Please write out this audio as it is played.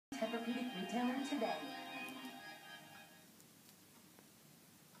Dinner today.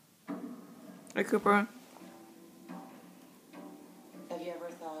 Hey, Cooper. Have you ever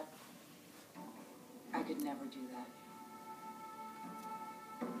thought, I could never do that?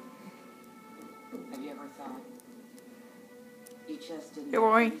 Have you ever thought, you just didn't Hey,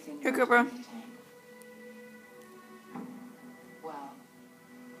 boy. have everything Hey, left Cooper. in the tank? Well,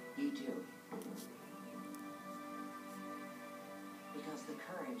 you do. Because the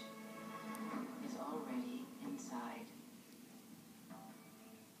courage is already inside.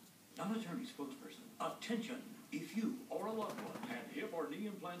 Non-attorney spokesperson. Attention! If you or a loved one had hip or knee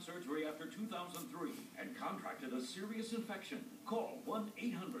implant surgery after 2003 and contracted a serious infection, call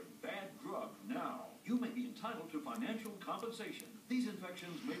 1-800-BAD-DRUG now. You may be entitled to financial compensation. These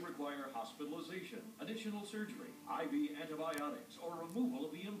infections may require hospitalization, additional surgery, IV antibiotics, or removal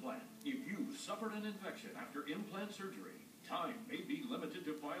of the implant. If you suffered an infection after implant surgery, time may be limited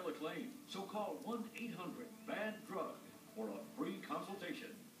to file a claim. So call 1-800-BAD-DRUG for a free consultation.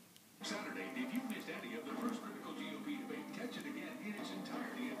 Saturday, if you missed any of the first critical GOP debate, catch it again in its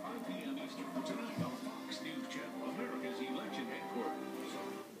entirety at 5 p.m. Eastern tonight on Fox News Channel, America's election headquarters.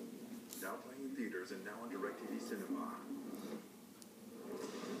 Now playing in theaters and now on DirecTV Cinema.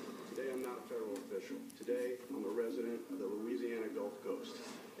 Today I'm not a federal official. Today I'm a resident of the Louisiana Gulf Coast.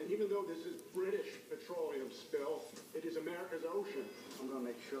 And even though this is British petroleum spill, it is America's ocean. I'm going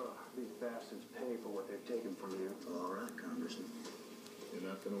to make sure these bastards pay for what they've taken from you. All right, Congressman. You're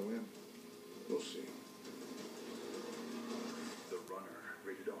not going to win. We'll see. The Runner,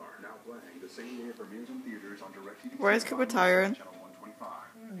 rated R, now playing the same day for premieres in theaters on DirecTV. Why is Cooper tired? Channel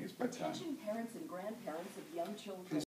 125. Attention parents and grandparents of young children.